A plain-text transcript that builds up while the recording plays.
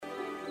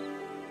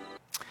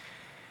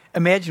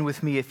Imagine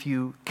with me, if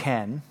you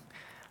can,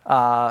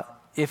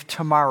 if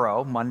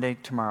tomorrow, Monday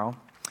tomorrow,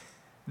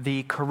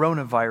 the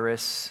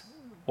coronavirus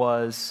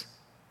was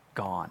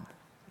gone.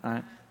 All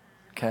right?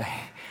 Okay.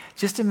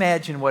 Just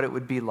imagine what it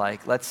would be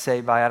like. Let's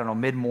say by,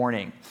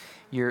 mid-morning,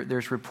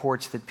 there's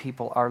reports that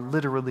people are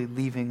literally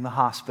leaving the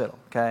hospital.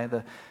 Okay,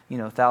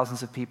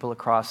 thousands of people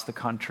across the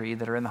country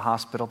that are in the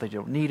hospital. They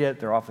don't need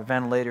it. They're off the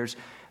ventilators.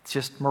 It's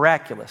just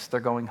miraculous. They're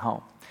going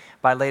home.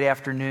 By late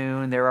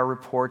afternoon, there are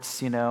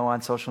reports,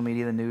 on social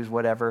media, the news,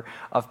 whatever,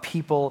 of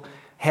people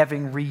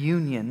having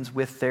reunions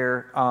with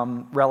their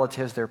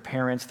relatives, their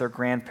parents, their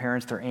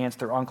grandparents, their aunts,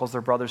 their uncles, their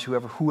brothers,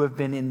 whoever, who have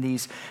been in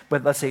these,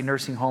 but let's say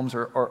nursing homes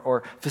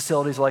or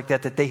facilities like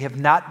that they have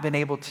not been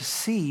able to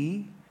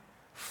see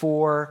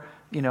for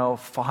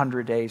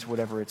 100 days,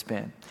 whatever it's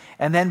been.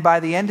 And then by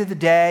the end of the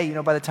day,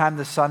 by the time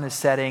the sun is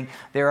setting,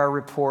 there are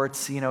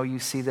reports, you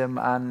see them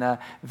on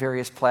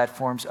various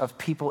platforms of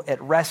people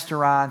at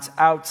restaurants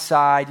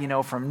outside,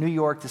 from New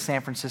York to San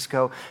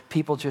Francisco,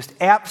 people just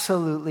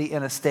absolutely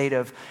in a state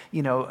of,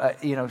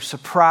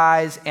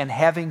 surprise and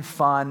having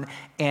fun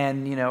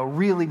and,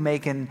 really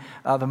making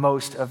the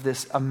most of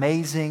this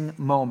amazing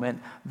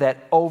moment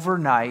that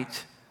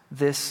overnight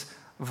this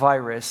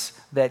virus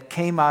that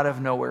came out of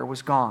nowhere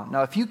was gone.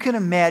 Now, if you can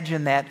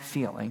imagine that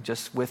feeling,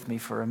 just with me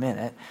for a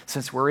minute,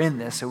 since we're in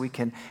this, so we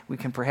can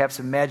perhaps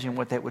imagine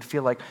what that would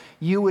feel like.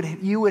 You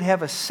would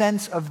have a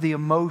sense of the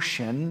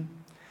emotion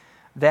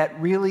that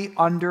really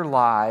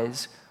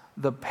underlies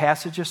the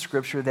passage of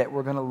Scripture that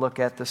we're going to look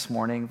at this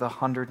morning, the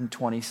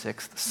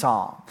 126th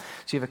Psalm.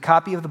 So you have a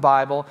copy of the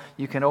Bible.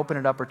 You can open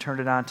it up or turn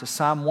it on to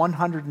Psalm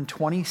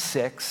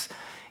 126.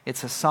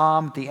 It's a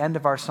psalm at the end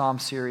of our psalm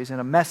series and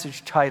a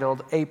message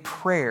titled, A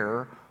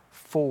Prayer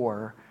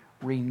for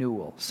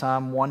Renewal.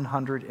 Psalm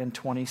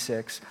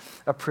 126,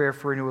 A Prayer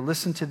for Renewal.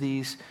 Listen to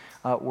these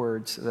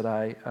words that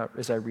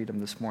as I read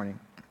them this morning.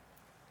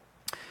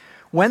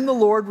 When the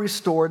Lord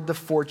restored the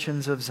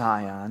fortunes of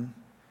Zion,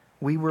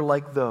 we were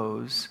like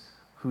those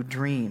who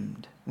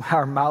dreamed.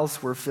 Our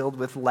mouths were filled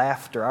with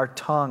laughter, our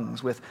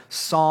tongues with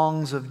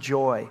songs of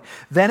joy.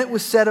 Then it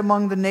was said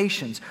among the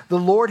nations, the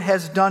Lord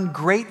has done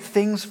great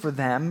things for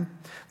them.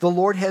 The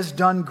Lord has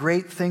done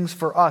great things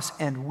for us,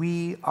 and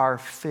we are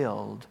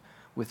filled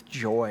with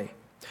joy.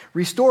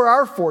 Restore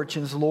our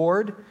fortunes,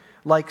 Lord,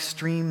 like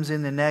streams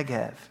in the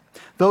Negev.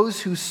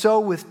 Those who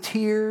sow with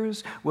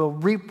tears will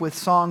reap with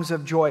songs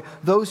of joy.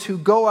 Those who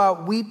go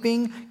out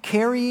weeping,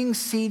 carrying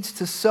seeds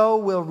to sow,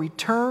 will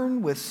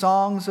return with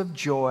songs of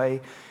joy,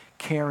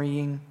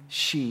 carrying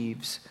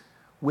sheaves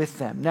with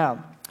them.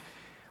 Now,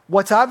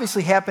 what's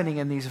obviously happening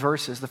in these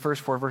verses, the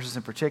first 4 verses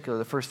in particular,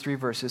 the first 3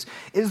 verses,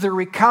 is they're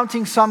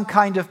recounting some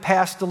kind of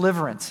past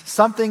deliverance.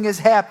 Something has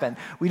happened.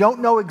 We don't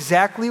know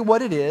exactly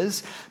what it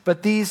is,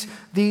 but these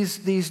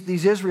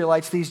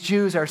Israelites, these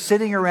Jews, are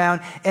sitting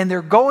around and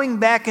they're going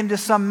back into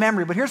some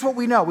memory. But here's what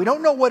we know. We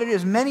don't know what it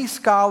is. Many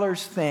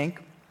scholars think,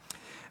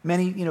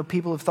 many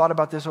people have thought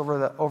about this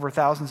over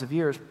thousands of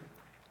years,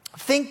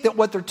 think that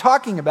what they're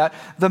talking about,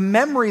 the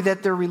memory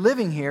that they're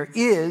reliving here,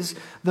 is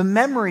the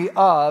memory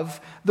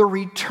of the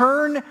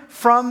return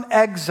from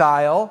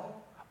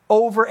exile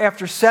over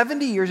after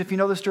 70 years. If you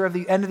know the story of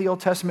the end of the Old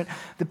Testament,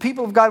 the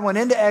people of God went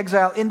into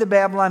exile, into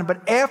Babylon,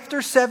 but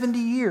after 70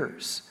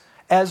 years,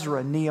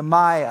 Ezra,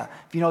 Nehemiah,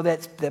 if you know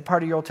that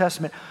part of your Old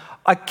Testament,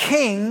 a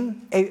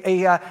king,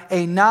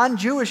 a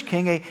non-Jewish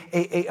king,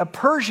 a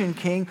Persian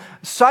king,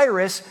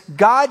 Cyrus,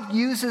 God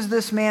uses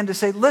this man to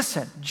say,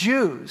 listen,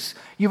 Jews,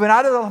 you've been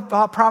out of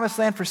the promised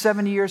land for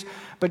 70 years,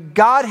 but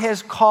God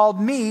has called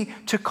me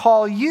to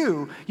call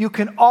you. You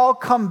can all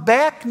come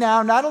back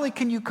now. Not only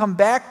can you come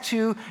back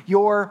to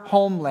your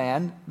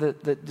homeland,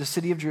 the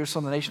city of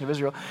Jerusalem, the nation of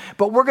Israel,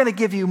 but we're going to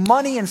give you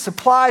money and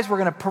supplies. We're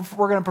going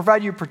to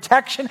provide you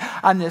protection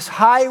on this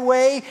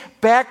highway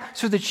back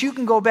so that you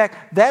can go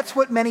back. That's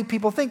what many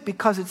people think,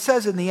 because it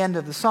says in the end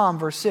of the Psalm,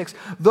 verse 6,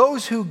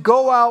 those who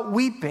go out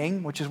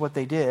weeping, which is what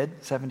they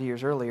did 70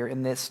 years earlier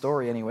in this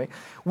story anyway,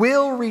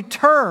 will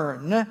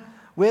return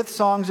with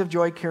songs of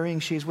joy, carrying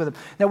sheaves with them.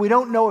 Now, we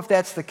don't know if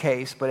that's the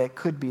case, but it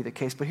could be the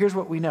case. But here's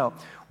what we know.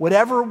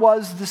 Whatever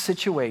was the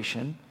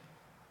situation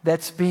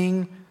that's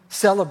being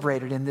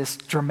celebrated in this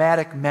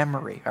dramatic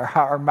memory,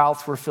 our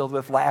mouths were filled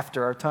with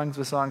laughter, our tongues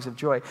with songs of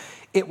joy,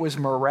 it was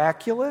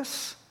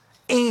miraculous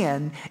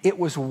and it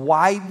was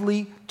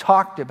widely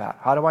talked about.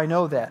 How do I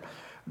know that?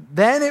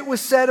 Then it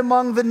was said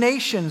among the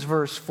nations,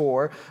 verse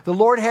 4, the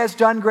Lord has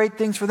done great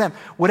things for them.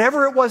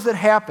 Whatever it was that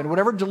happened,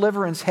 whatever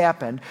deliverance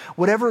happened,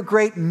 whatever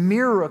great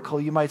miracle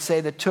you might say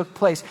that took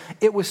place,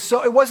 it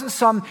wasn't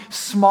some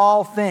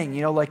small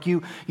thing, like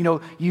you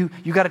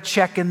got a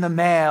check in the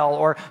mail,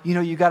 or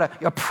you got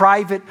a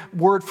private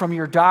word from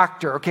your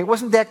doctor. Okay, it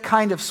wasn't that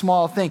kind of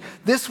small thing.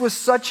 This was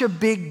such a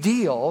big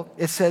deal.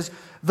 It says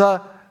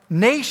the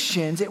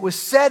nations, it was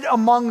said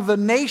among the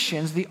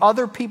nations, the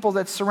other people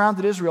that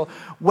surrounded Israel,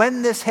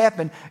 when this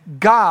happened,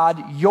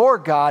 God, your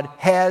God,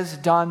 has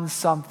done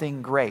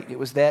something great. It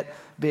was that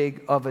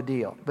big of a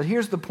deal. But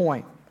here's the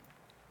point.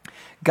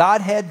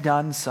 God had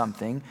done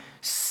something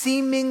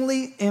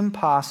seemingly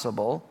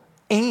impossible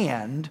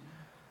and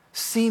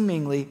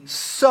seemingly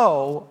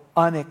so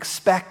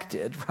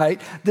unexpected,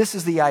 right? This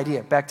is the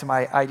idea, back to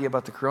my idea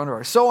about the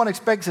coronavirus. So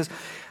unexpected says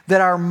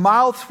that our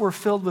mouths were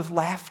filled with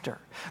laughter.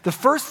 The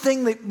first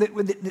thing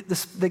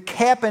that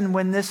happened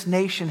when this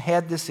nation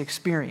had this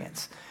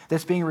experience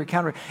that's being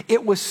recounted,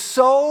 it was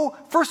so,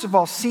 first of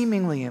all,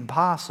 seemingly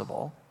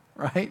impossible,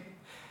 right?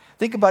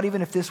 Think about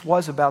even if this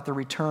was about the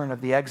return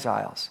of the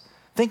exiles.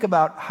 Think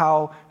about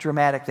how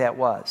dramatic that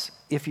was,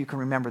 if you can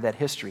remember that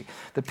history.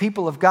 The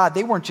people of God,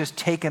 they weren't just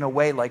taken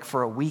away like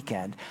for a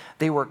weekend.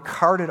 They were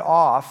carted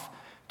off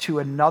to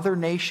another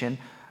nation,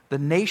 the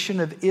nation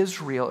of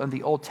Israel in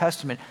the Old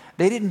Testament.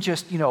 They didn't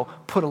just,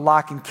 put a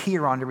lock and key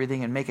around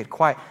everything and make it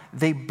quiet.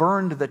 They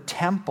burned the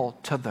temple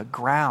to the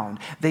ground.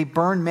 They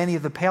burned many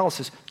of the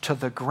palaces to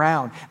the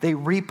ground. They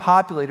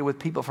repopulated with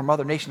people from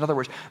other nations. In other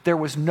words, there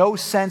was no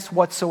sense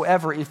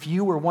whatsoever if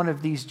you were one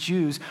of these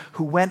Jews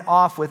who went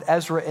off with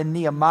Ezra and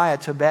Nehemiah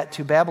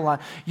to Babylon.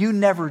 You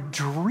never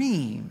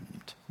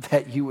dreamed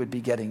that you would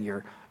be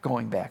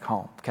going back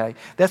home, okay?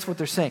 That's what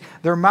they're saying.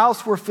 Their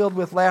mouths were filled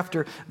with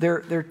laughter.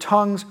 Their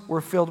tongues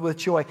were filled with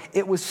joy.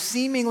 It was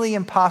seemingly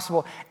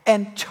impossible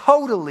and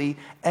totally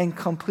and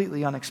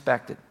completely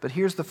unexpected. But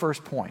here's the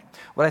first point.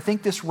 What I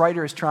think this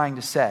writer is trying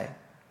to say,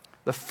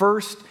 the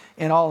first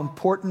and all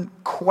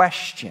important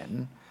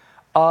question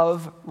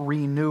of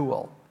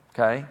renewal,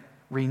 okay?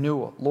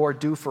 Renewal. Lord,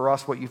 do for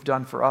us what you've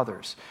done for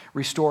others.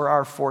 Restore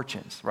our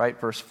fortunes,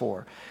 right? Verse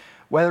 4.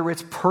 Whether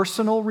it's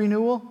personal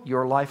renewal,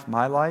 your life,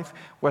 my life,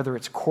 whether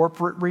it's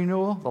corporate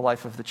renewal, the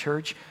life of the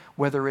church,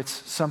 whether it's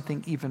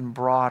something even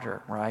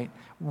broader, right?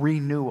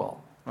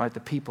 Renewal, right?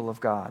 The people of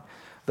God.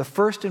 The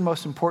first and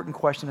most important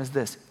question is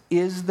this: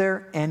 is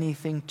there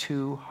anything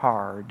too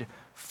hard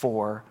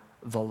for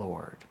the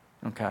Lord?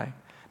 Okay?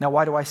 Now,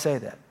 why do I say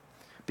that?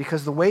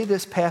 Because the way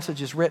this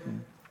passage is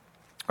written,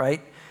 right?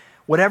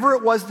 Whatever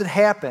it was that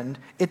happened,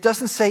 it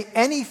doesn't say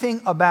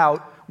anything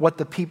about what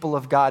the people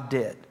of God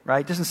did, right?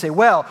 It doesn't say,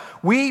 well,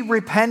 we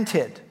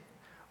repented.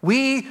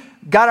 We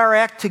got our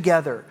act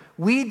together.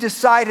 We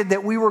decided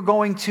that we were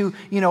going to,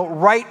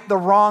 right the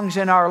wrongs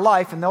in our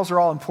life, and those are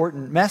all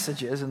important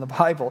messages in the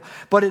Bible.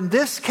 But in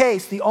this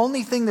case, the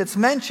only thing that's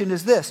mentioned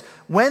is this: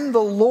 when the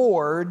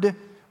Lord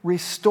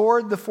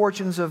restored the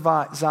fortunes of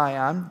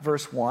Zion,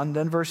 verse 1,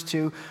 then verse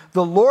 2,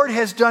 the Lord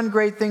has done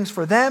great things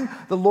for them,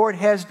 the Lord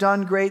has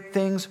done great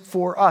things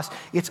for us.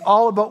 It's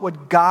all about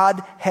what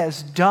God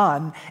has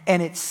done,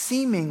 and it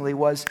seemingly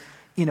was,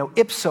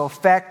 ipso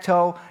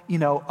facto,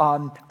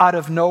 out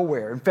of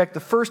nowhere. In fact, the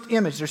first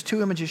image, there's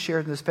two images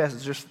shared in this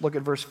passage. Just look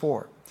at verse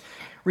 4.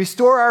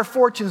 Restore our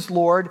fortunes,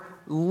 Lord,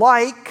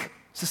 like,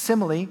 it's a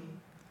simile,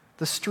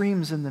 the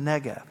streams in the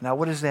Negev. Now,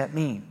 what does that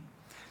mean?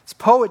 It's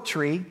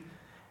poetry,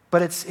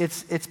 but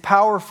it's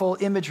powerful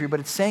imagery, but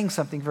it's saying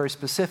something very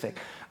specific.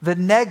 The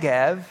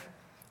Negev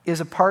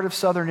is a part of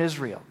southern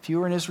Israel. If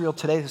you were in Israel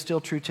today, it's still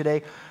true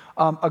today.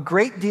 A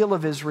great deal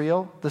of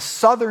Israel, the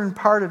southern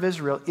part of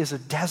Israel, is a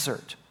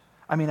desert.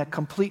 I mean, a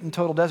complete and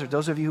total desert.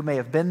 Those of you who may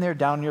have been there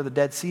down near the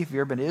Dead Sea, if you've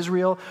ever been to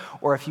Israel,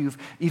 or if you've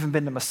even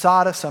been to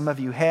Masada, some of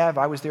you have.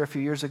 I was there a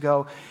few years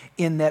ago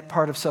in that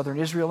part of southern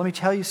Israel. Let me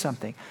tell you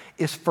something.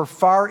 As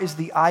far as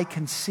the eye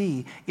can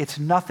see, it's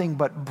nothing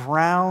but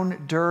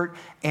brown dirt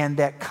and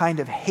that kind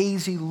of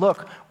hazy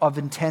look of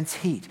intense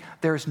heat.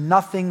 There's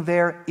nothing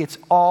there. It's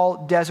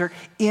all desert.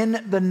 In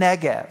the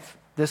Negev,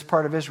 this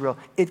part of Israel,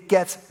 it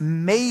gets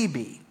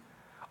maybe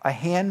a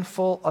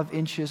handful of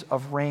inches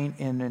of rain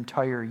in an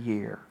entire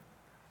year.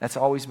 That's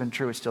always been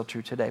true. It's still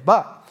true today.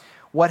 But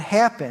what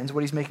happens,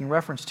 what he's making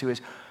reference to, is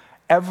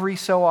every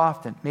so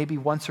often, maybe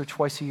once or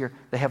twice a year,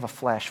 they have a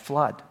flash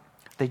flood.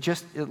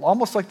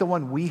 Almost like the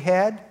one we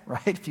had,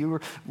 right? If you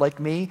were like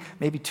me,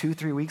 maybe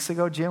 2-3 weeks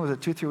ago, Jim, was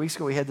it 2-3 weeks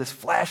ago, we had this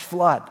flash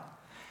flood.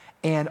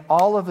 And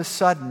all of a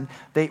sudden,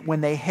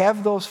 when they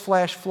have those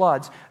flash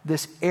floods,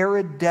 this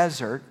arid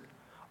desert,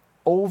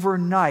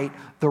 overnight,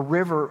 the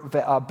river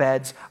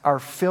beds are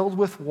filled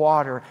with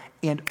water,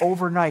 and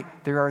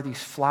overnight, there are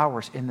these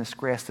flowers in this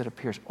grass that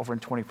appears over in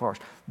 24 hours.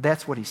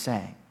 That's what he's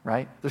saying,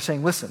 right? They're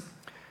saying, listen,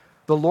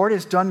 the Lord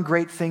has done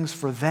great things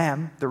for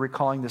them. They're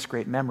recalling this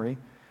great memory.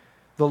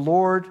 The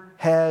Lord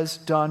has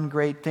done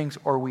great things,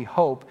 or we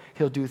hope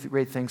he'll do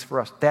great things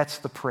for us. That's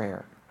the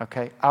prayer,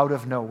 okay? Out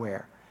of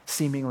nowhere,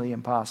 seemingly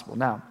impossible.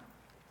 Now,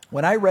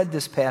 when I read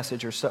this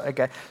passage,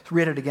 I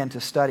read it again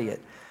to study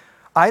it,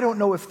 I don't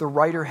know if the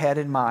writer had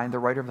in mind, the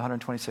writer of the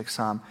 126th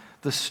Psalm,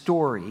 the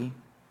story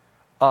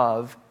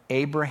of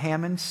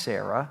Abraham and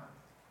Sarah,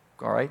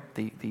 all right,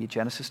 the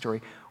Genesis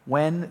story,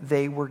 when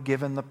they were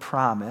given the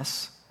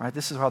promise, right?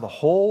 This is how the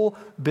whole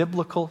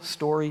biblical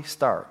story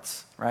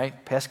starts,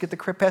 right? Past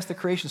the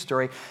creation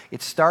story.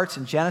 It starts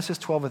in Genesis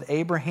 12 with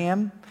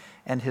Abraham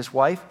and his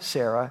wife,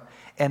 Sarah,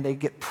 and they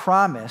get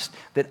promised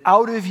that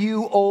out of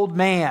you, old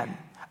man,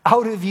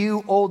 out of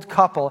you, old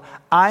couple,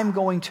 I'm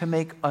going to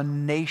make a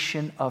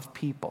nation of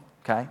people,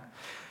 okay?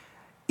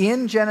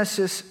 In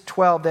Genesis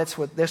 12, that's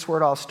where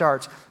it all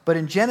starts. But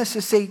in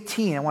Genesis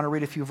 18, I want to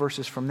read a few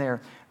verses from there.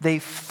 They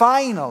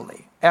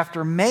finally,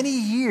 after many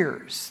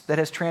years that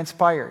has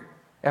transpired,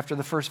 after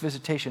the first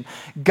visitation.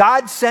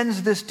 God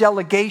sends this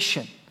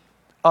delegation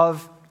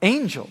of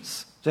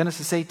angels,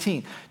 Genesis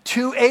 18,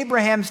 to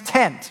Abraham's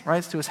tent, right?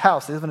 It's to his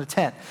house. They live in a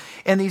tent.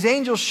 And these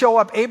angels show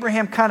up.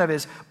 Abraham kind of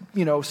is,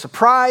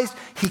 surprised.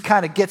 He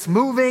kind of gets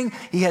moving.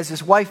 He has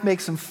his wife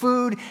make some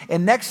food.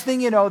 And next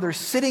thing you know, they're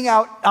sitting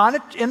out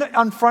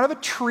in front of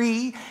a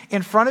tree,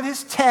 in front of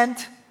his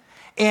tent.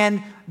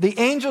 And the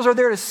angels are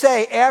there to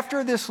say,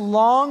 after this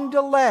long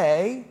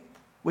delay,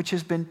 which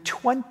has been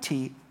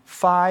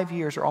 25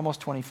 years or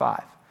almost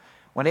 25,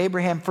 when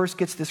Abraham first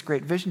gets this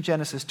great vision,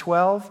 Genesis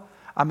 12,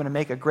 I'm going to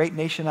make a great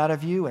nation out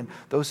of you, and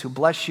those who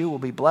bless you will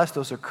be blessed.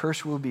 Those who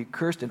curse you will be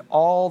cursed, and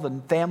all the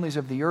families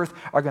of the earth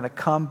are going to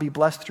come be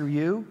blessed through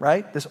you,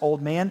 right? This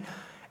old man.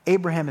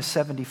 Abraham is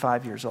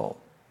 75 years old,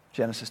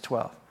 Genesis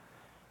 12.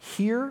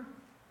 Here,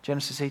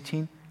 Genesis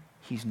 18,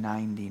 he's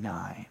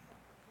 99.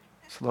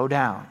 Slow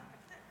down,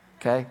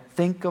 okay?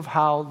 Think of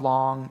how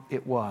long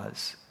it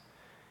was.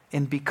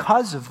 And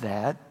because of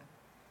that,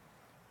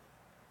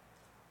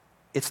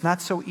 it's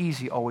not so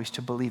easy always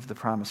to believe the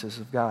promises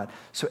of God.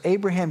 So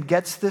Abraham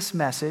gets this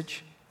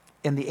message,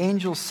 and the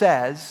angel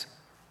says,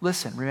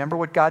 listen, remember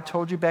what God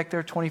told you back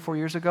there 24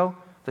 years ago?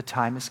 The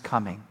time is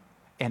coming.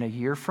 And a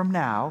year from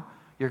now,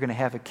 you're going to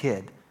have a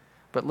kid.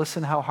 But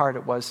listen how hard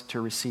it was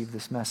to receive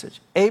this message.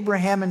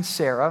 Abraham and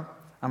Sarah,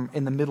 I'm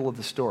in the middle of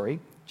the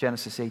story,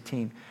 Genesis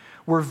 18,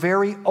 were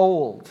very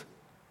old.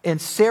 And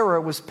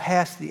Sarah was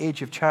past the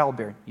age of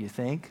childbearing, you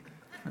think?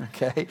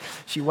 Okay,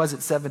 she was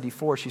at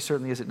 74. She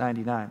certainly is at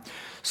 99.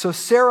 So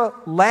Sarah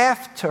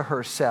laughed to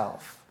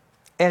herself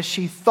as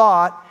she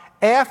thought,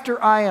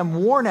 after I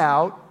am worn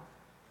out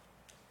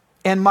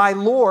and my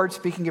Lord,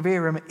 speaking of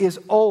Abraham, is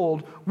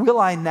old, will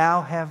I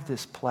now have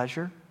this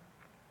pleasure?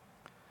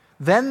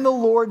 Then the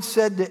Lord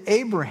said to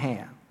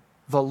Abraham,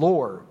 the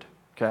Lord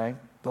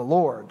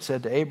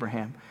said to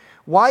Abraham,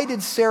 why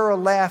did Sarah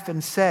laugh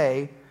and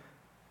say,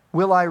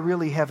 will I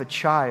really have a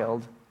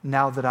child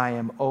now that I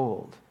am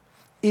old?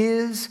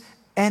 Is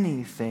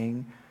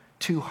anything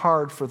too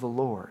hard for the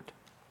Lord?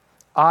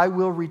 I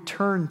will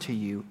return to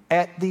you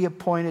at the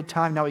appointed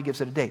time. Now he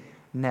gives it a date.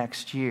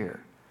 Next year.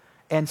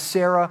 And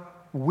Sarah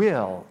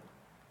will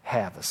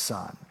have a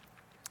son.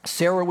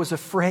 Sarah was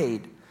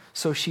afraid,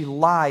 so she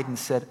lied and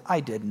said, I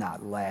did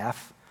not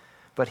laugh.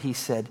 But he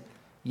said,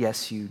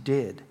 yes, you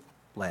did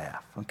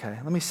laugh. Okay,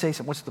 let me say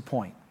something. What's the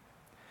point?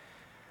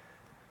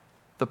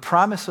 The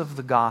promise of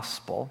the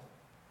gospel.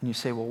 And you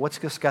say, well, what's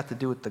this got to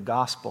do with the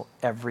gospel?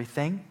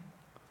 Everything.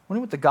 You know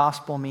what the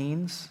gospel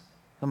means?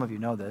 Some of you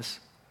know this.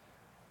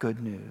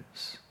 Good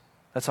news.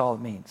 That's all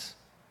it means.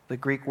 The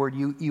Greek word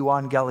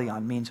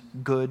euangelion means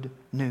good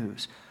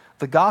news.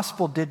 The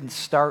gospel didn't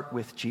start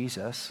with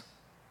Jesus.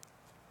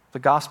 The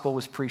gospel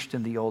was preached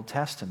in the Old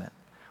Testament.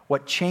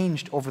 What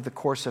changed over the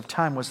course of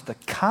time was the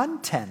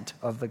content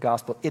of the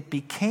gospel. It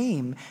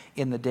became,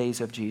 in the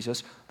days of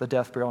Jesus, the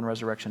death, burial, and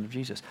resurrection of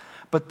Jesus.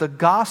 But the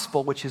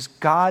gospel, which is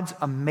God's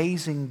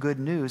amazing good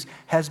news,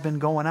 has been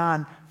going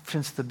on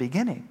since the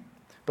beginning.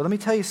 But let me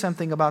tell you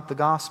something about the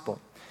gospel.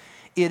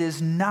 It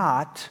is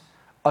not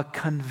a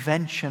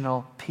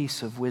conventional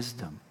piece of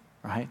wisdom,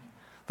 right?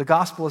 The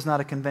gospel is not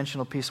a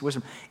conventional piece of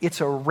wisdom. It's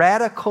a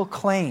radical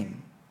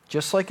claim,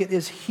 just like it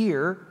is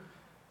here.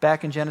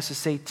 Back in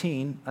Genesis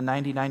 18, a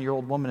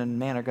 99-year-old woman and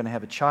man are going to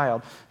have a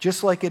child.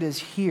 Just like it is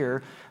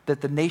here that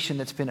the nation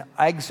that's been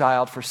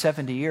exiled for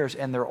 70 years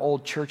and their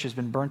old church has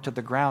been burnt to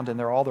the ground and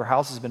all their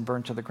houses have been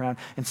burnt to the ground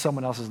and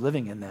someone else is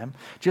living in them.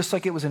 Just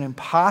like it was an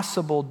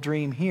impossible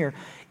dream here,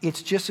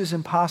 it's just as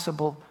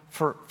impossible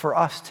for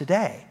us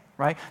today,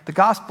 right? The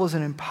gospel is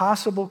an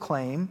impossible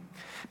claim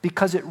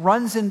because it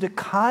runs into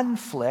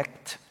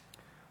conflict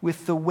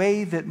with the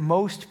way that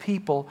most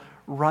people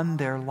run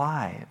their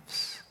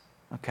lives.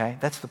 Okay,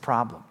 that's the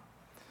problem.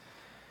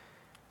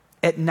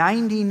 At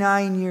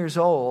 99 years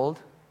old,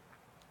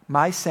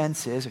 my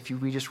sense is,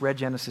 we just read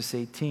Genesis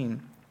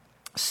 18,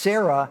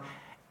 Sarah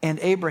and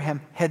Abraham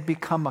had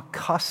become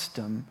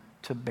accustomed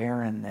to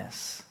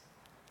barrenness,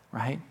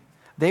 right?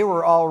 They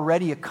were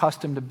already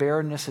accustomed to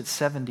barrenness at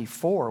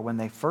 74 when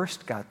they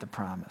first got the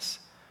promise,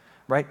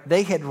 right?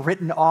 They had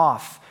written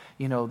off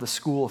the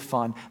school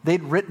fund.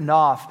 They'd written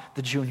off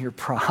the junior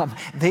prom.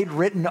 They'd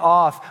written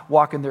off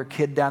walking their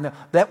kid down there.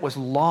 That was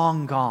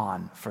long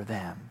gone for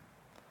them.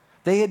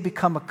 They had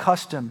become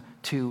accustomed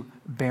to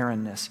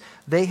barrenness.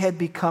 They had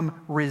become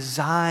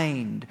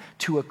resigned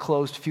to a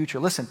closed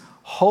future. Listen,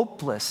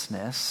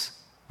 hopelessness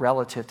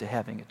relative to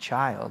having a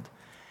child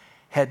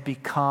had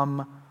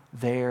become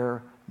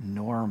their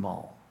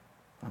normal.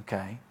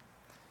 Okay?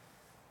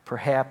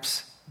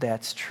 Perhaps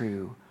that's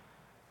true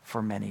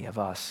for many of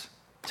us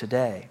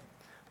today.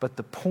 But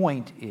the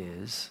point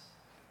is,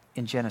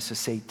 in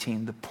Genesis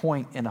 18, the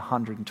point in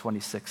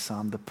 126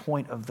 Psalm, the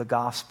point of the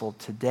gospel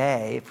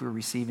today, if we're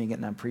receiving it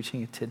and I'm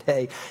preaching it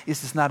today,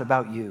 is it's not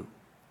about you.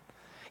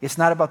 It's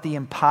not about the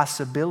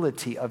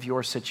impossibility of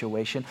your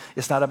situation.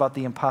 It's not about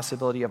the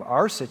impossibility of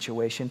our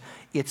situation.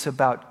 It's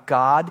about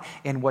God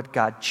and what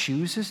God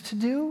chooses to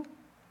do,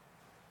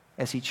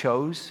 as he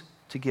chose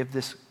to give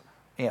this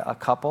a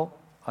couple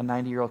a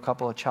 90-year-old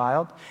couple a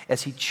child,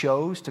 as he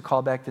chose to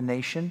call back the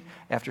nation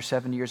after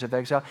 70 years of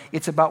exile.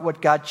 It's about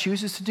what God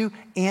chooses to do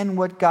and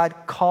what God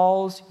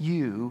calls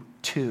you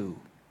to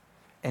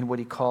and what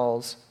he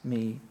calls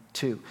me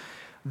to.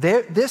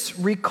 This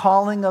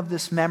recalling of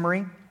this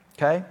memory,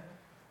 okay,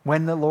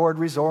 when the Lord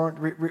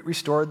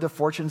restored the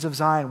fortunes of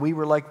Zion, we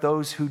were like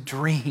those who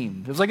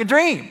dreamed. It was like a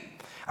dream.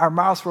 Our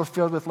mouths were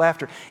filled with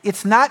laughter.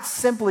 It's not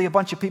simply a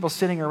bunch of people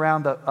sitting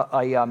around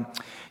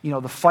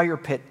the fire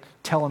pit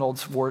telling old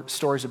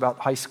stories about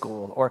high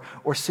school,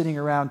 or sitting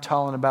around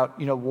telling about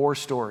war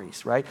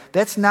stories, right?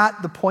 That's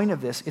not the point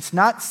of this. It's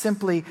not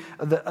simply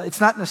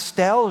it's not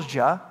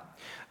nostalgia.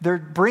 They're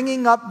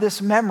bringing up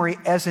this memory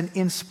as an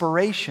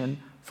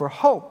inspiration for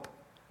hope,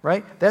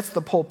 right? That's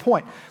the whole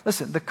point.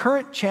 Listen, the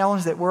current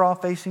challenge that we're all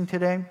facing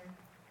today,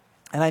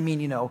 and I mean,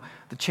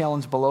 the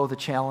challenge below the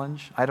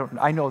challenge.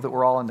 I know that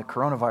we're all in the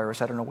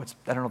coronavirus. I don't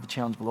know the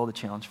challenge below the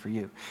challenge for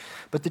you.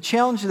 But the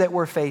challenge that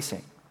we're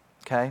facing,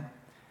 okay,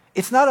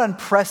 it's not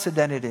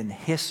unprecedented in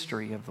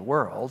history of the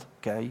world,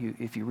 okay?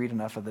 If you read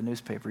enough of the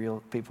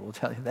newspaper, people will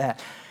tell you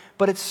that.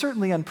 But it's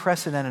certainly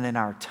unprecedented in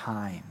our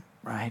time,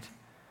 right?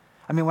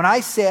 I mean, when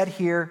I sat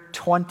here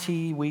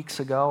 20 weeks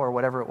ago or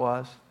whatever it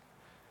was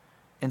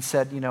and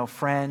said,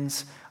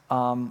 friends,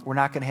 we're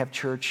not going to have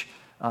church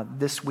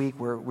this week.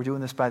 We're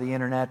doing this by the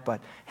internet,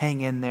 but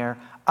hang in there.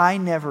 I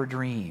never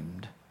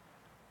dreamed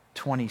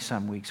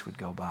 20-some weeks would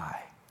go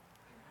by.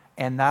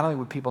 And not only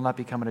would people not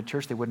be coming to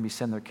church, they wouldn't be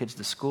sending their kids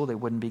to school, they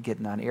wouldn't be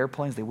getting on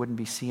airplanes, they wouldn't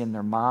be seeing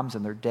their moms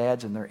and their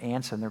dads and their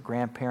aunts and their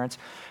grandparents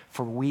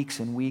for weeks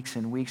and weeks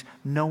and weeks.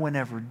 No one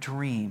ever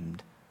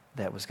dreamed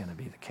that was going to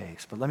be the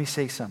case. But let me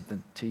say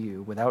something to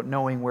you without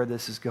knowing where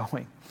this is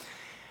going.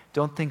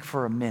 Don't think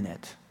for a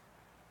minute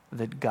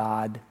that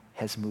God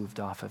has moved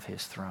off of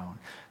his throne.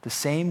 The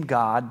same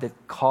God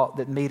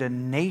that made a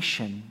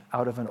nation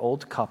out of an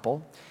old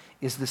couple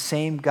is the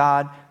same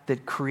God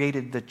that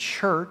created the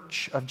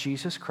church of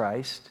Jesus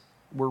Christ.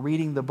 We're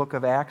reading the book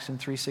of Acts in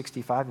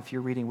 365. If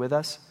you're reading with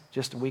us,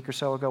 just a week or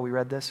so ago we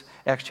read this,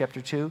 Acts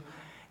chapter 2.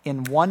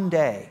 In one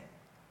day,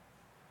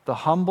 the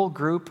humble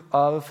group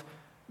of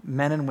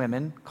men and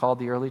women called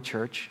the early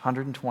church,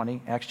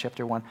 120, Acts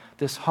chapter 1,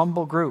 this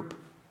humble group,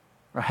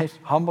 right?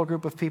 Humble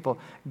group of people.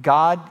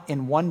 God,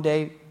 in one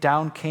day,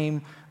 down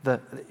came the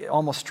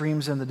almost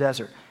streams in the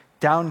desert.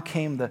 Down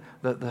came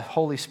the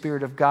Holy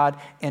Spirit of God,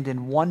 and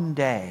in one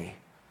day,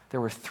 there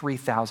were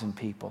 3,000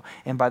 people.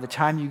 And by the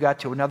time you got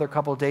to another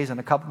couple of days and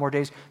a couple more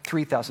days,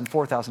 3,000,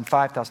 4,000,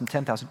 5,000,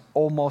 10,000,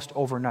 almost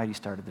overnight he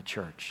started the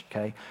church,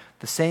 okay?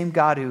 The same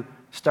God who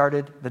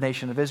started the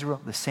nation of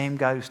Israel, the same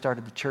God who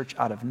started the church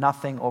out of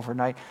nothing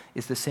overnight,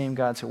 is the same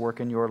God to work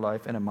in your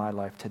life and in my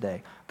life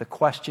today. The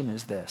question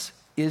is this: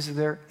 is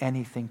there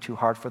anything too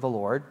hard for the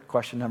Lord?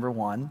 Question number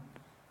one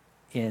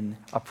in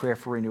a prayer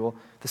for renewal.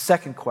 The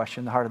second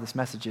question, the heart of this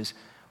message is,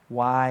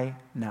 why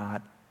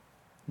not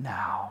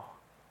now?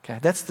 Okay,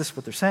 that's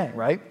what they're saying,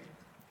 right?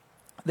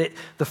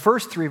 The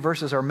first three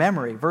verses are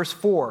memory. Verse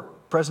 4,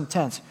 present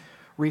tense,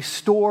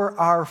 restore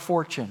our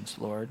fortunes,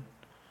 Lord.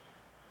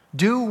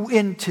 Do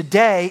in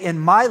today, in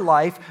my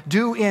life,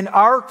 do in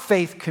our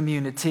faith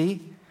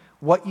community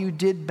what you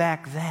did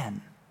back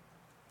then.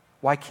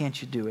 Why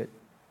can't you do it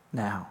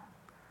now?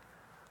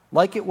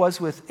 Like it was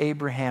with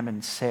Abraham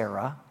and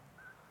Sarah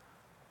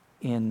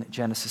in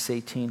Genesis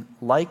 18,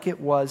 like it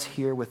was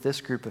here with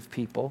this group of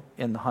people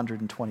in the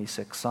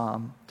 126th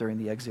Psalm during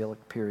the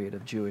exilic period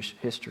of Jewish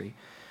history,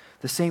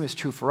 the same is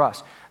true for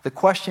us. The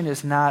question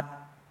is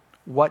not,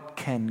 what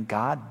can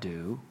God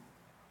do,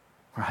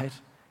 right?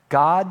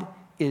 God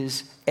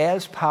is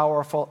as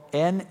powerful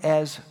and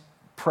as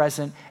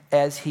present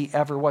as he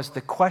ever was. The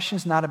question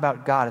is not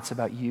about God, it's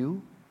about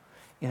you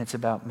and it's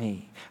about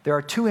me. There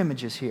are two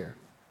images here,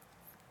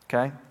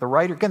 okay? The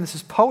writer, again, this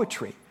is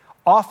poetry.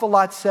 Awful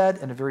lot said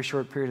in a very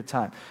short period of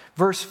time.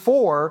 Verse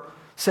 4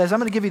 says, I'm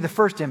going to give you the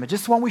first image.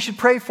 This is the one we should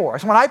pray for.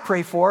 It's the one I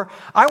pray for.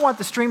 I want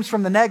the streams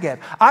from the Negev.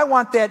 I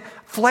want that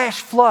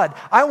flash flood.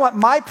 I want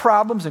my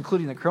problems,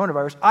 including the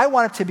coronavirus, I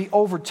want it to be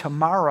over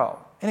tomorrow.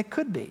 And it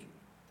could be.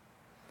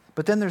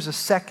 But then there's a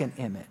second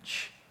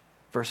image,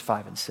 verse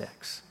 5 and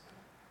 6.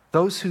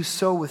 Those who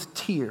sow with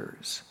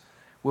tears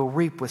will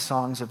reap with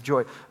songs of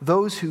joy.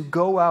 Those who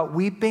go out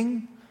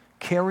weeping,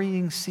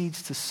 carrying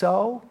seeds to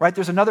sow, right?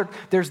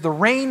 There's the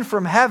rain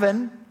from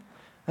heaven,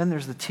 then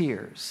there's the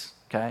tears,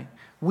 okay?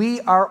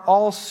 We are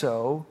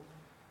also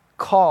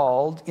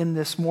called in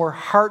this more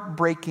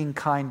heartbreaking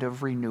kind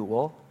of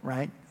renewal,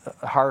 right?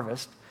 A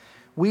harvest.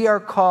 We are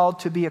called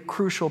to be a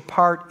crucial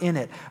part in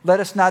it.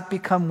 Let us not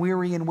become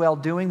weary in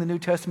well-doing. The New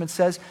Testament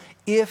says,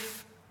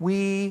 if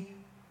we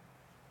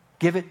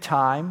give it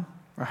time,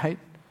 right?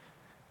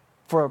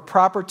 For a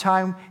proper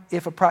time,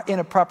 in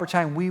a proper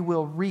time, we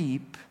will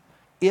reap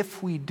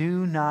if we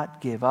do not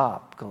give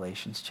up,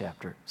 Galatians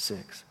chapter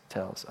 6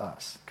 tells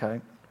us,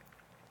 okay?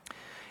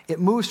 It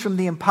moves from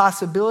the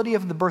impossibility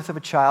of the birth of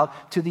a child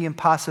to the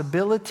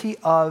impossibility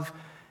of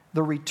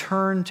the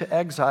return to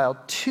exile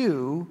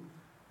to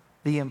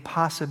the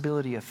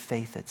impossibility of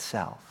faith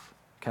itself,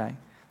 okay?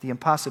 The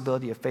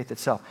impossibility of faith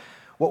itself.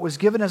 What was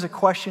given as a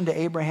question to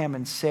Abraham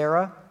and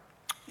Sarah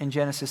in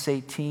Genesis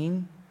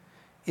 18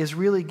 is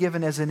really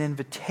given as an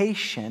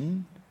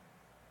invitation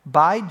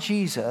by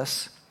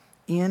Jesus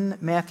in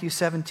Matthew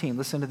 17.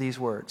 Listen to these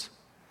words.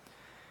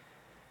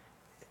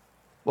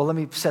 Well, let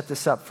me set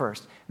this up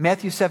first.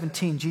 Matthew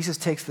 17, Jesus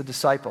takes the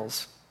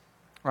disciples,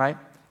 right?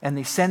 And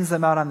he sends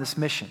them out on this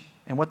mission.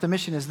 And what the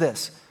mission is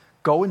this: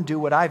 go and do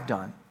what I've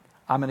done.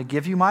 I'm going to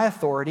give you my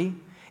authority.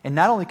 And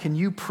not only can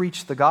you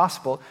preach the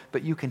gospel,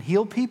 but you can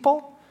heal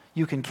people.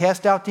 You can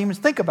cast out demons.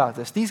 Think about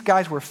this. These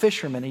guys were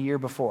fishermen a year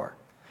before.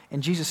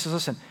 And Jesus says,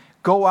 listen,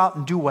 go out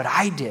and do what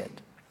I did.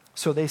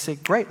 So they say,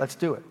 great, let's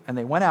do it. And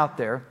they went out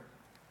there.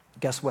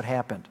 Guess what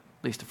happened?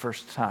 At least the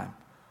first time.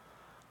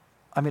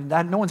 I mean,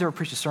 no one's ever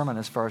preached a sermon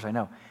as far as I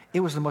know. It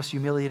was the most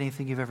humiliating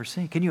thing you've ever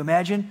seen. Can you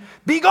imagine?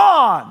 Be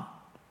gone!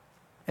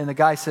 And the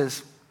guy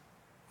says,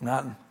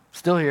 nothing.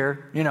 Still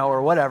here,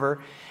 or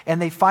whatever.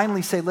 And they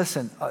finally say,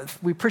 listen,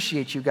 we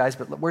appreciate you guys,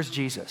 but where's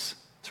Jesus?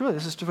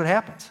 This is just what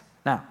happens.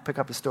 Now, pick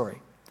up the story.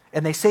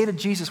 And they say to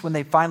Jesus when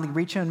they finally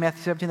reach him in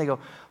Matthew 17, they go,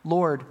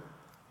 Lord,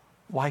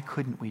 why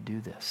couldn't we do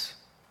this?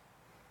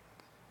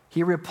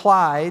 He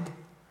replied,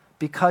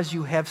 because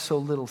you have so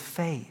little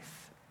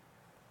faith.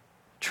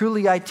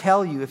 Truly I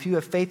tell you, if you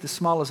have faith as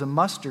small as a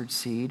mustard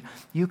seed,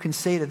 you can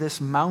say to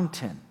this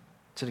mountain,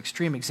 it's an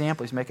extreme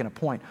example, he's making a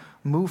point,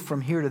 move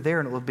from here to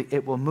there and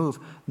it will move.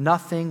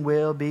 Nothing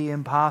will be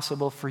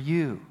impossible for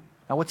you.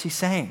 Now what's he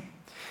saying?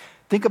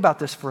 Think about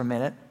this for a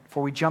minute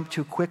before we jump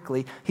too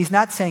quickly. He's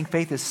not saying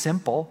faith is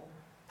simple.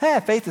 Hey,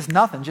 faith is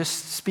nothing.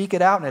 Just speak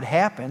it out and it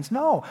happens.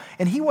 No.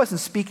 And he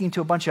wasn't speaking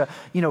to a bunch of,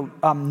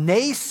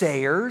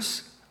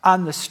 naysayers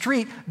on the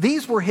street.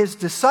 These were his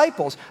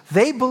disciples.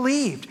 They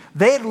believed.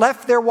 They had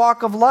left their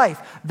walk of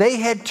life. They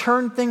had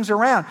turned things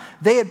around.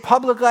 They had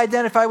publicly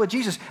identified with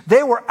Jesus.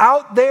 They were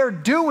out there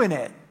doing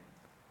it.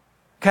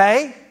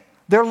 Okay?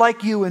 They're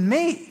like you and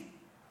me.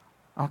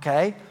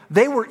 Okay?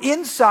 They were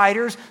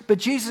insiders,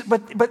 but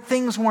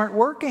things weren't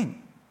working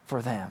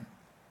for them.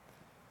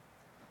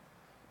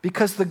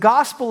 Because the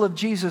gospel of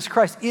Jesus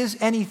Christ is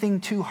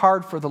anything too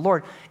hard for the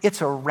Lord. It's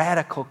a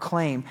radical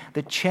claim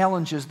that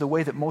challenges the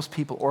way that most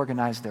people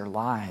organize their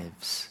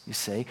lives, you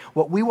see.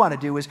 What we want to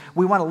do is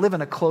we want to live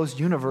in a closed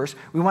universe.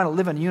 We want to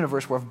live in a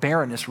universe where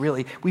barrenness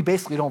really, we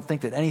basically don't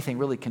think that anything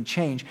really can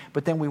change,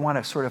 but then we want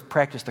to sort of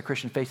practice the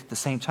Christian faith at the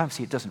same time.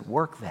 See, it doesn't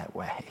work that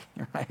way,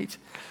 right?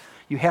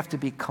 You have to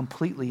be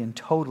completely and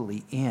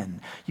totally in.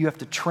 You have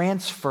to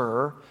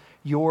transfer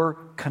your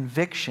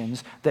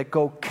convictions that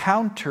go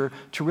counter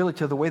to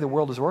the way the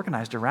world is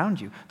organized around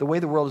you, the way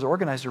the world is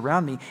organized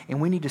around me. And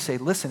we need to say,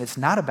 listen, it's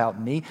not about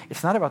me.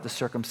 It's not about the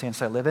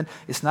circumstance I live in.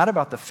 It's not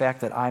about the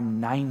fact that I'm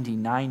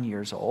 99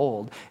 years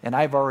old and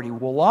I've already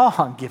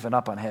long given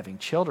up on having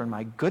children.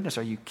 My goodness,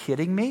 are you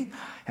kidding me?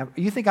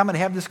 You think I'm going to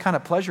have this kind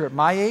of pleasure at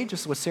my age? This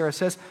is what Sarah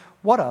says.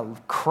 What a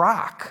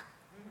crock.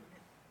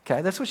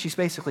 Okay, that's what she's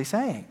basically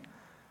saying.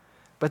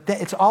 But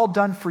it's all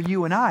done for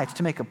you and I. It's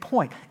to make a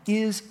point.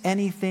 Is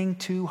anything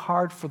too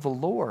hard for the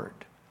Lord?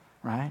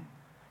 Right?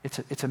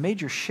 It's a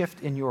major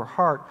shift in your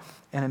heart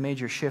and a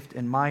major shift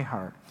in my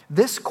heart.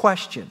 This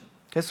question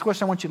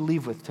I want you to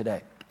leave with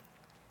today.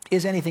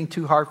 Is anything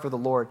too hard for the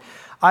Lord?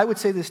 I would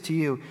say this to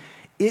you.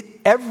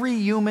 Every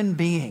human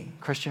being,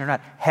 Christian or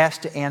not, has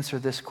to answer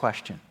this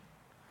question.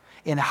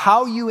 And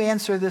how you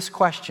answer this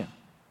question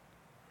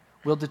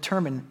will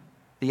determine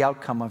the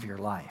outcome of your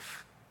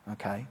life.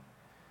 Okay?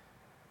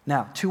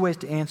 Now, two ways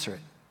to answer it.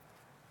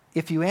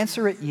 If you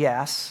answer it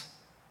yes,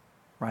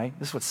 right?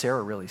 This is what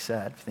Sarah really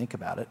said, if you think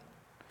about it.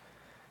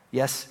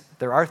 Yes,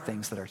 there are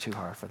things that are too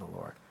hard for the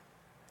Lord.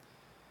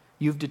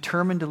 You've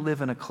determined to live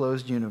in a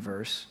closed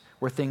universe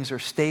where things are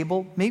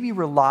stable, maybe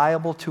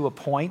reliable to a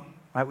point,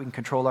 right? We can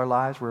control our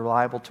lives, we're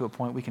reliable to a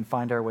point, we can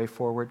find our way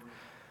forward,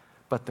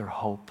 but they're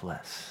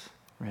hopeless,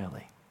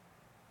 really.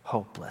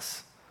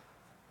 Hopeless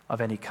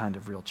of any kind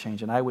of real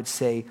change. And I would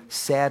say,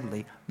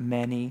 sadly,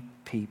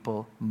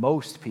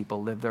 most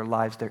people live their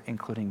lives there,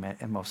 including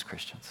and most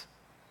Christians.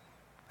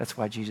 That's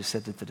why Jesus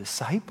said that the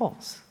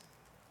disciples,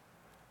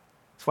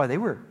 that's why they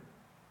were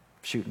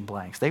shooting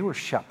blanks. They were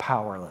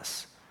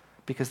powerless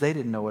because they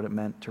didn't know what it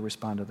meant to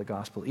respond to the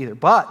gospel either.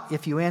 But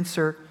if you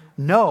answer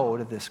no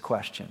to this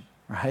question,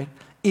 right,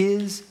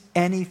 is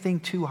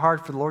anything too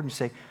hard for the Lord? And you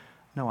say,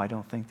 no, I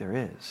don't think there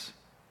is.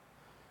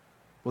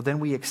 Well, then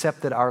we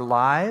accept that our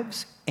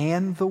lives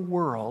and the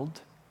world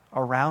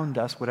around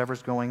us,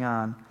 whatever's going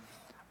on,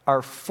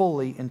 are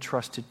fully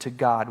entrusted to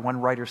God.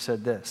 One writer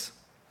said this: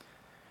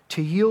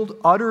 to yield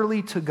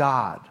utterly to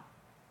God.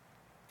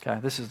 Okay,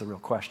 this is the real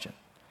question.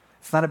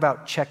 It's not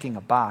about checking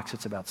a box,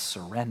 it's about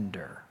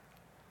surrender.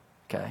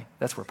 Okay,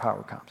 that's where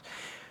power comes.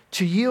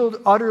 To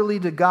yield utterly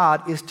to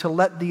God is to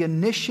let the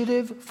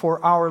initiative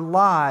for our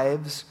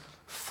lives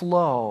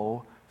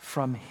flow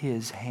from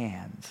His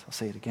hands. I'll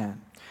say it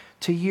again.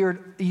 To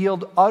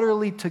yield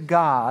utterly to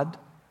God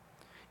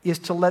is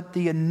to let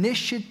the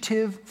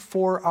initiative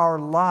for our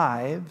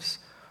lives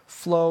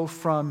flow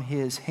from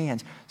His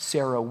hands.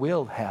 Sarah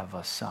will have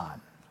a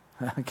son.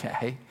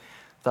 Okay?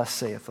 Thus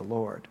saith the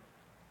Lord.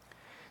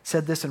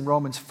 said this in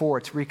Romans 4.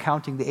 It's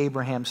recounting the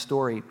Abraham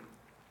story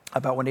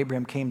about when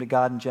Abraham came to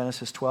God in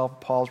Genesis 12.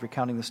 Paul's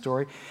recounting the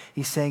story.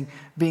 He's saying,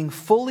 being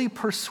fully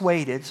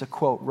persuaded, it's a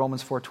quote,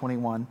 Romans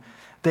 4:21,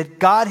 that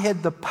God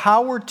had the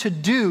power to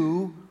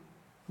do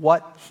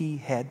what he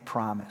had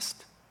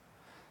promised.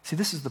 See,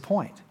 this is the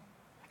point.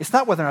 It's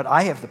not whether or not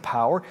I have the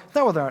power. It's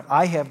not whether or not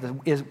I have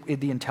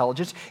the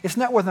intelligence. It's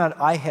not whether or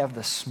not I have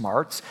the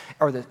smarts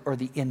or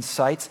the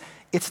insights.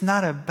 It's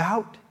not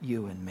about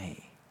you and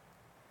me.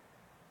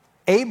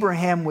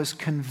 Abraham was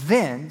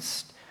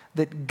convinced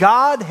that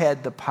God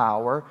had the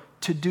power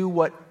to do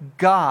what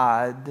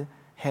God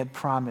had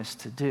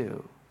promised to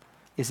do.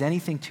 Is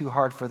anything too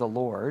hard for the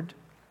Lord?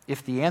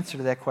 If the answer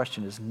to that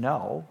question is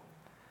no,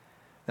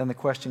 then the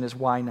question is,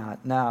 why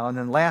not now? And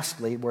then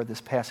lastly, where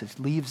this passage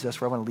leaves us,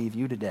 where I want to leave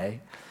you today,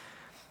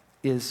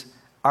 is,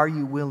 are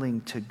you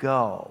willing to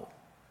go?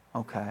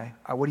 Okay.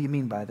 What do you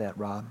mean by that,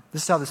 Rob?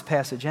 This is how this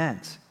passage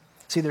ends.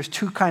 See, there's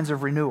two kinds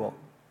of renewal.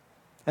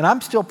 And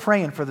I'm still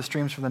praying for the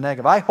streams from the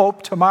negative. I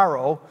hope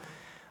tomorrow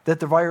that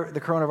the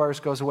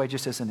coronavirus goes away,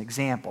 just as an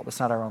example. That's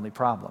not our only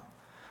problem.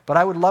 But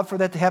I would love for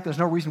that to happen. There's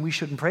no reason we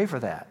shouldn't pray for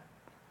that.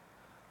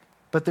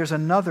 But there's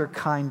another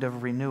kind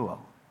of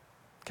renewal.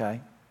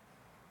 Okay?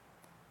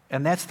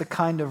 And that's the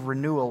kind of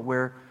renewal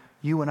where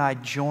you and I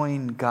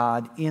join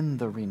God in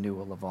the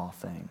renewal of all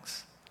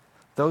things.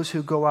 Those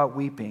who go out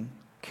weeping,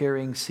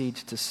 carrying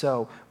seeds to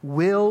sow,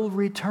 will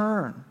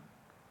return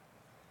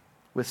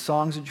with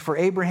songs. For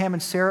Abraham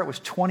and Sarah, it was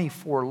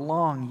 24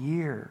 long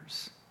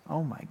years.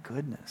 Oh my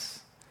goodness.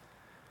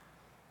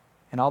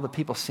 And all the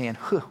people saying,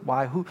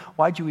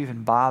 why'd you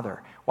even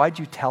bother? Why'd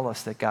you tell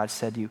us that God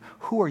said to you?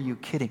 Who are you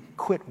kidding?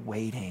 Quit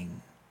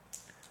waiting.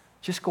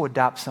 Just go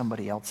adopt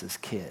somebody else's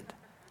kid.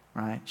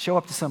 Right? Show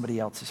up to somebody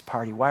else's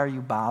party. Why are you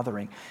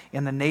bothering?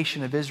 In the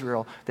nation of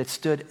Israel that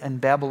stood in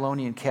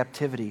Babylonian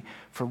captivity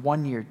for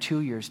 1 year, 2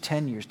 years,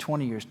 10 years,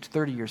 20 years,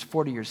 30 years,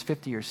 40 years,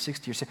 50 years,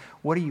 60 years.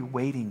 What are you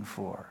waiting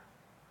for?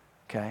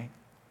 Okay?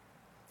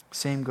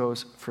 Same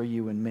goes for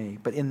you and me.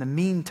 But in the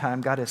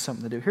meantime, God has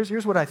something to do.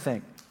 Here's what I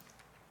think.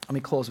 Let me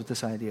close with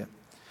this idea.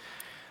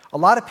 A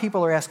lot of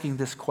people are asking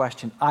this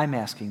question. I'm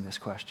asking this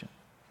question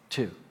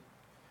too.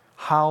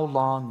 How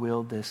long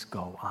will this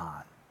go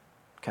on?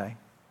 Okay?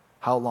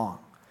 How long?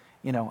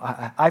 You know,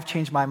 I've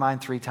changed my mind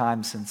 3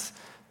 times since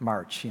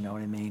March, you know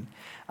what I mean?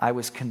 I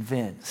was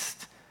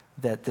convinced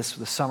that the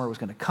summer was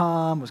going to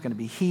come, was going to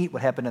be heat.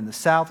 What happened in the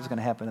south was going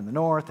to happen in the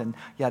north, and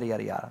yada,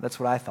 yada, yada. That's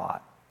what I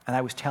thought. And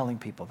I was telling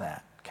people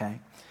that, okay?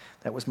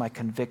 That was my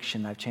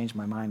conviction. I've changed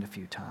my mind a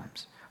few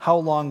times. How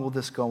long will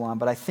this go on?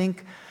 But I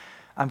think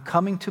I'm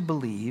coming to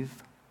believe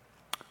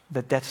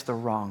that that's the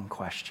wrong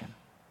question,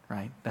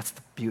 right? That's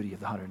the beauty of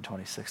the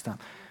 126th time.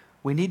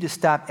 We need to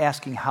stop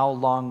asking, how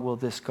long will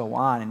this go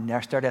on? And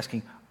now start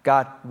asking,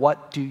 God,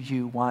 what do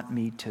you want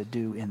me to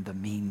do in the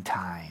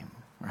meantime?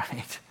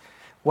 Right?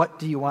 What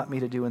do you want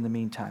me to do in the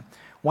meantime?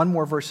 One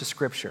more verse of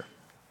Scripture.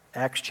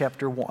 Acts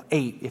chapter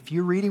 8. If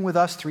you're reading with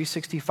us,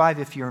 365.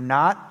 If you're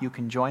not, you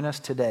can join us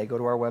today. Go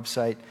to our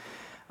website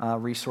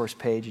resource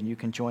page, and you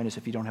can join us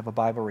if you don't have a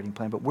Bible reading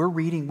plan. But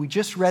we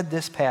just read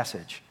this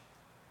passage,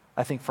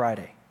 I think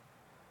Friday.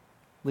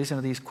 Listen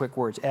to these quick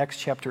words. Acts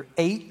chapter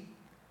 8,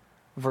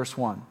 verse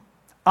 1.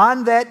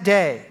 On that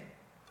day,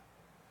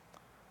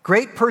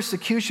 great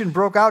persecution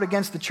broke out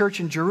against the church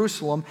in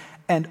Jerusalem,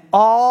 and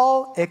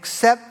all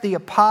except the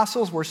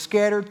apostles were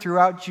scattered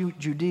throughout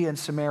Judea and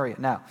Samaria.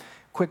 Now,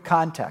 quick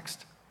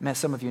context.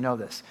 Some of you know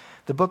this.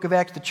 The book of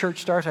Acts, the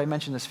church starts, I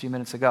mentioned this a few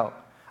minutes ago.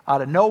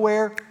 Out of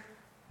nowhere,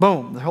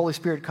 boom, the Holy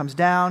Spirit comes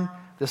down.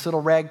 This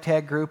little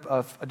ragtag group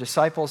of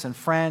disciples and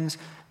friends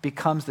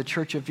becomes the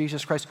church of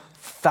Jesus Christ,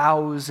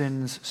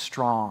 thousands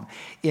strong.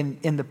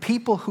 In the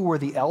people who were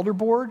the elder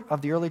board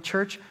of the early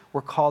church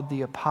were called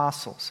the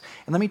apostles.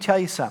 And let me tell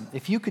you something.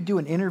 If you could do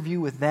an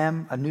interview with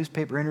them, a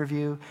newspaper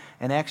interview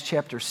in Acts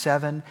chapter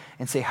 7,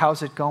 and say,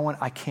 how's it going?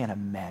 I can't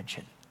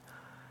imagine.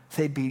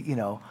 They'd be,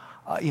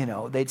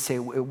 they'd say,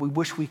 we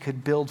wish we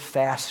could build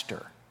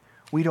faster.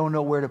 We don't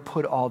know where to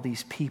put all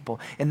these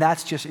people. And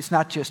it's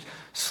not just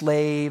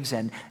slaves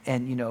and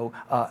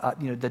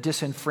the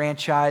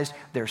disenfranchised.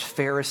 There's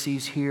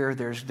Pharisees here.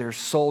 There's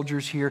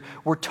soldiers here.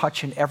 We're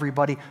touching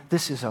everybody.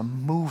 This is a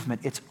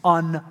movement. It's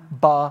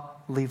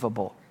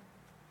unbelievable.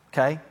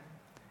 Okay?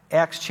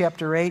 Acts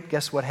chapter 8,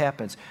 guess what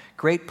happens?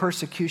 Great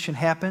persecution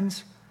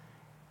happens.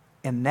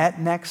 And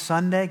that next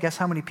Sunday, guess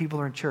how many people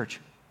are in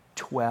church?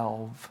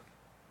 12.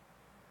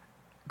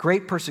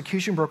 Great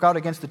persecution broke out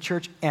against the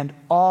church, and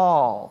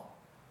all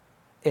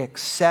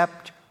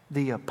except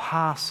the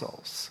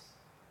apostles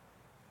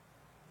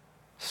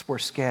were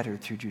scattered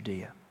through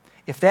Judea.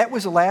 If that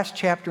was the last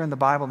chapter in the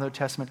Bible, in the New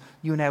Testament,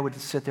 you and I would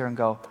sit there and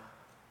go,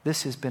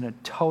 this has been a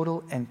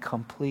total and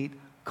complete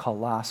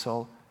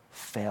colossal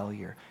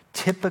failure.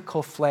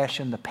 Typical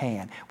flash in the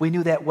pan. We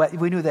knew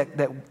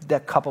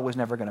that couple was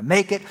never going to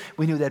make it.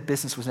 We knew that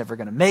business was never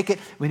going to make it.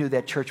 We knew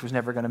that church was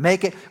never going to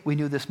make it. We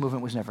knew this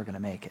movement was never going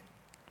to make it.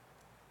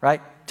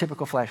 Right?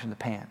 Typical flash in the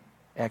pan.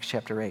 Acts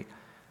chapter 8.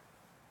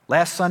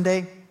 Last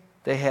Sunday,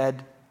 they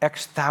had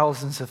X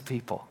thousands of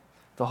people.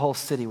 The whole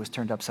city was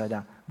turned upside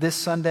down. This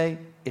Sunday,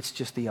 it's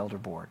just the elder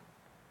board.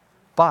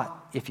 But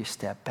if you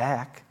step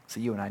back,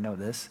 so you and I know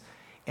this,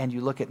 and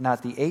you look at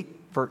not the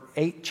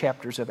eight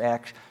chapters of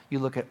Acts, you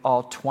look at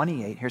all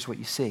 28, here's what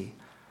you see.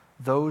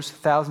 Those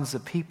thousands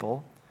of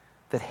people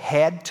that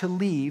had to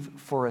leave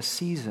for a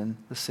season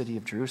the city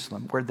of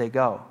Jerusalem, where'd they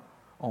go?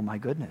 Oh my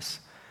goodness.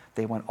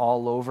 They went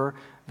all over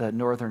the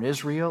northern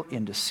Israel,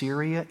 into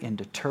Syria,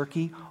 into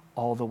Turkey,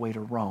 all the way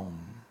to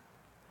Rome.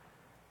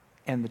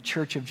 And the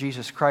Church of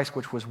Jesus Christ,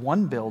 which was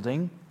one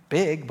building,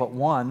 big, but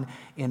one,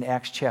 in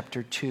Acts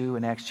chapter 2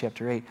 and Acts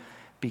chapter 8,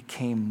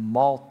 became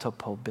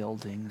multiple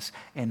buildings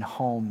and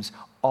homes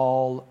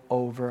all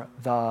over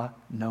the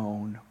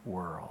known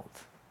world.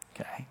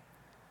 Okay?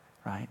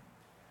 Right?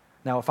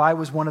 Now, if I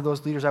was one of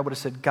those leaders, I would have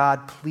said,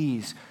 God,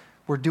 please,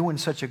 we're doing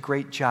such a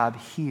great job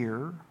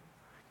here.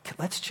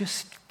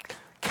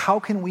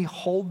 How can we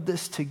hold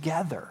this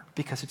together?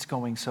 Because it's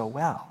going so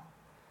well.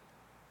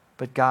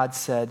 But God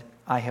said,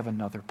 I have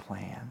another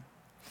plan.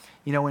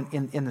 You know,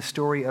 in the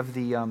story of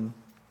the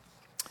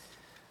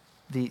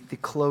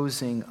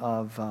closing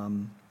of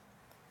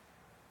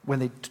when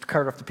they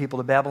carted off the people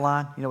to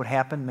Babylon, you know what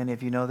happened? Many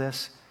of you know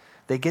this.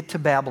 They get to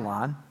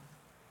Babylon,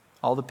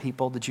 all the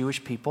people, the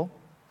Jewish people,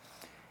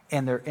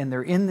 and they're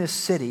in this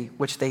city,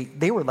 which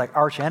they were like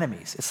arch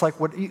enemies. It's like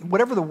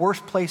whatever the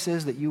worst place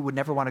is that you would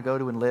never want to go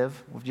to and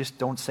live, just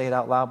don't say it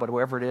out loud, but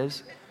wherever it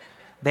is,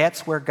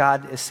 that's where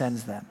God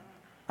sends them.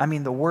 I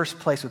mean, the worst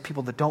place with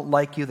people that don't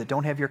like you, that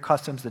don't have your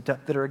customs,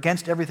 that are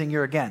against everything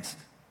you're against.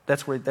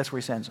 That's where he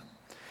sends them.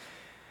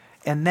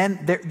 And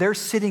then they're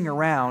sitting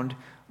around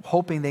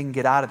hoping they can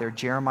get out of there,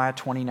 Jeremiah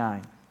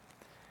 29.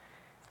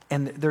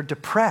 And they're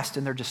depressed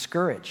and they're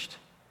discouraged.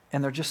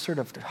 And they're just sort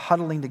of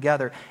huddling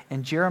together.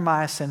 And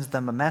Jeremiah sends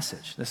them a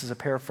message. This is a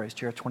paraphrase.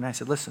 Jeremiah 29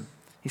 said, listen.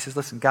 He says,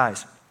 listen,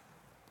 guys,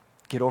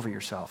 get over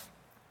yourself.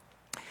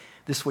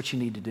 This is what you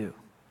need to do.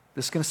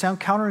 This is going to sound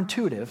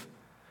counterintuitive,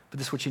 but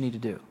this is what you need to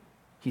do.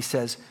 He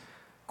says,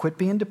 quit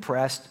being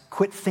depressed.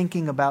 Quit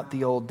thinking about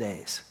the old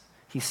days.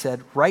 He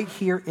said, right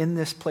here in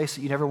this place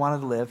that you never wanted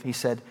to live, he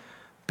said,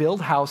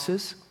 build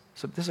houses.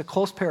 So this is a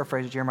close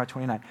paraphrase of Jeremiah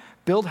 29.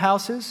 Build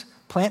houses,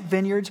 plant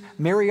vineyards,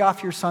 marry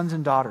off your sons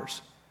and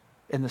daughters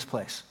in this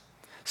place.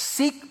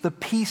 Seek the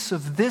peace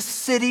of this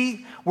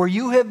city where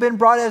you have been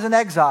brought as an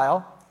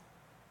exile.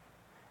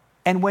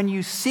 And when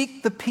you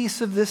seek the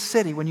peace of this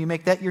city, when you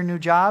make that your new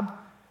job,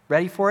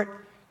 ready for it,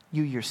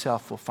 you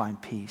yourself will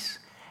find peace.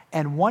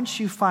 And once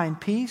you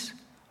find peace,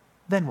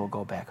 then we'll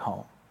go back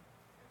home.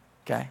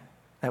 Okay?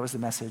 That was the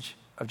message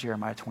of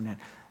Jeremiah 29.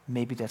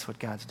 Maybe that's what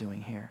God's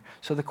doing here.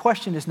 So the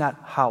question is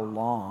not how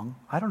long.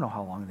 I don't know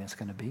how long that's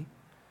going to be.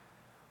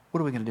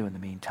 What are we going to do in the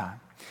meantime?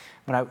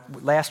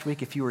 Last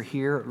week, if you were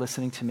here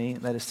listening to me,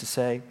 that is to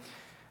say,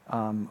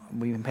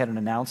 we had an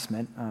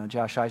announcement,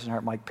 Josh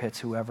Eisenhart, Mike Pitts,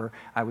 whoever.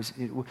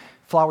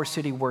 Flower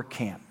City Work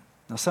Camp.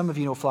 Now, some of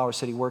you know Flower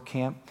City Work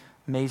Camp,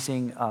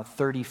 amazing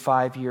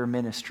 35-year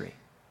ministry,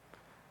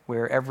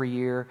 where every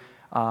year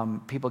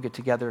people get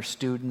together,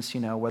 students,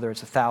 whether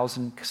it's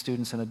 1,000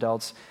 students and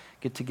adults,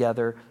 get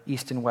together,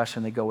 east and west,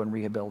 and they go and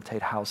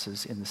rehabilitate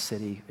houses in the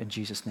city in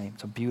Jesus' name.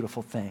 It's a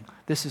beautiful thing.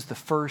 This is the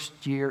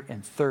first year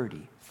in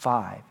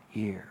 35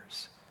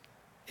 years.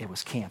 It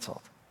was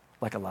canceled,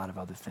 like a lot of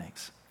other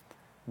things.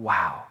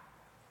 Wow.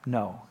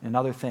 No.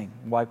 Another thing,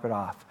 wipe it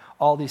off.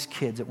 All these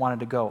kids that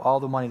wanted to go,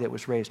 all the money that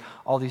was raised,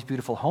 all these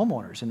beautiful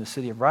homeowners in the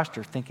city of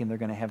Rochester thinking they're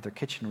going to have their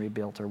kitchen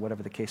rebuilt or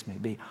whatever the case may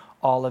be,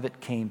 all of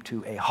it came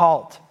to a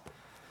halt.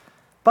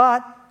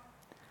 But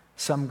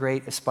some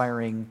great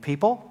aspiring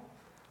people,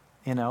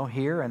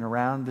 here and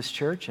around this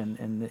church and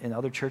in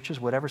other churches,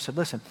 whatever, said,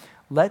 listen,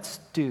 let's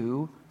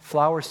do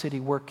Flower City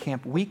Work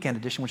Camp Weekend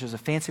Edition, which is a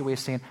fancy way of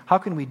saying, how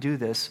can we do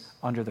this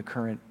under the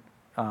current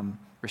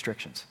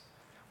restrictions?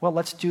 Well,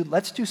 let's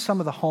do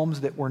some of the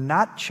homes that were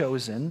not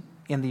chosen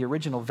in the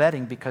original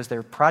vetting because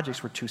their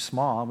projects were too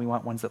small. We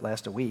want ones that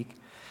last a week.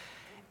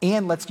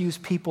 And let's use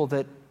people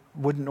that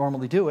wouldn't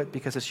normally do it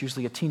because it's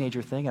usually a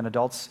teenager thing and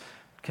adults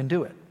can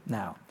do it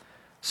now.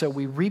 So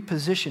we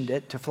repositioned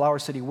it to Flower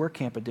City Work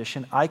Camp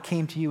Edition. I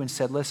came to you and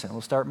said, listen,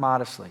 we'll start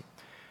modestly.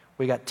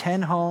 We got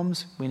 10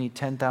 homes, we need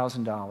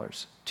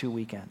 $10,000, 2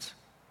 weekends.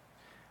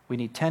 We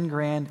need 10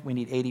 grand, we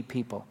need 80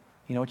 people.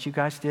 You know what you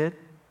guys did?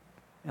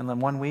 And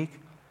then 1 week,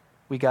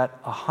 we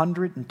got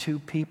 102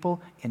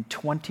 people and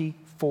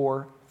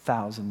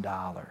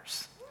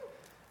 $24,000.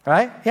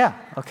 Right? Yeah,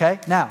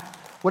 okay. Now,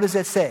 what does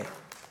that say?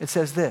 It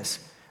says this,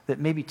 that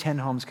maybe 10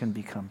 homes can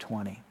become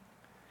 20.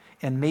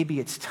 And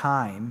maybe it's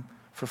time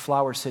for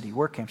Flower City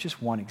Work Camp,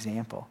 just one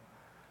example,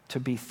 to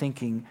be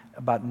thinking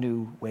about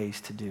new ways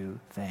to do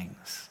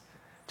things,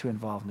 to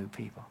involve new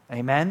people.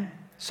 Amen?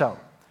 So,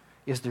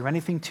 is there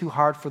anything too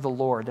hard for the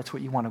Lord? That's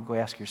what you want to go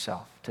ask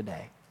yourself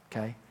today,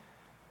 okay?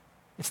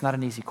 It's not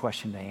an easy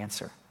question to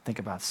answer. Think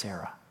about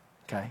Sarah,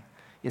 okay?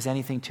 Is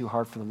anything too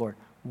hard for the Lord?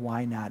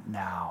 Why not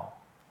now?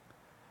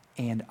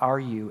 And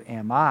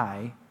am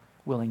I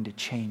willing to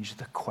change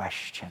the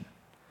question?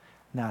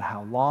 Not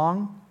how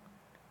long,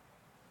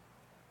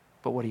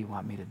 but what do you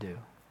want me to do?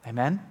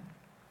 Amen?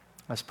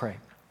 Let's pray.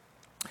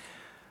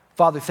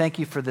 Father, thank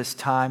you for this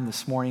time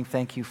this morning.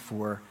 Thank you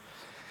for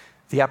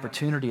the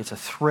opportunity. It's a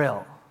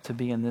thrill to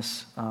be in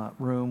this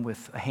room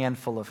with a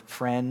handful of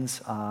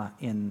friends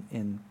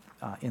in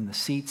the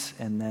seats,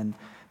 and then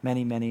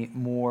many, many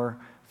more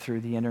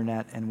through the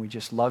internet. And we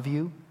just love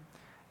you.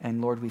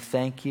 And Lord, we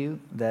thank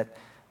you that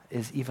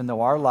even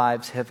though our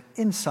lives have,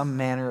 in some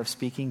manner of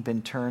speaking,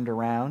 been turned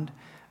around,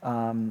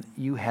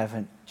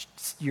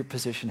 your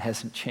position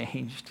hasn't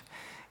changed.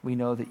 We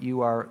know that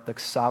you are the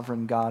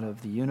sovereign God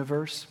of the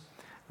universe,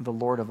 the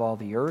Lord of all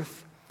the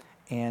earth.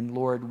 And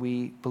Lord,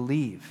 we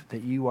believe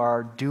that you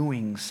are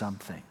doing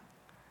something,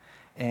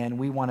 and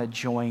we want to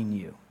join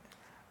you.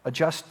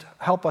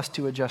 Help us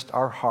to adjust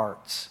our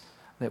hearts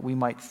that we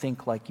might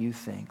think like you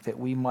think, that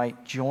we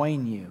might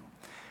join you,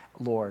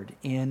 Lord,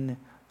 in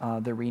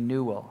the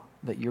renewal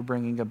that you're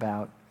bringing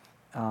about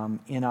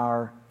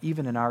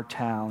even in our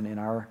town, in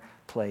our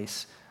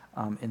place,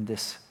 in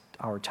this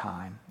our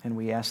time. And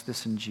we ask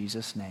this in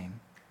Jesus' name.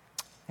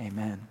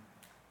 Amen.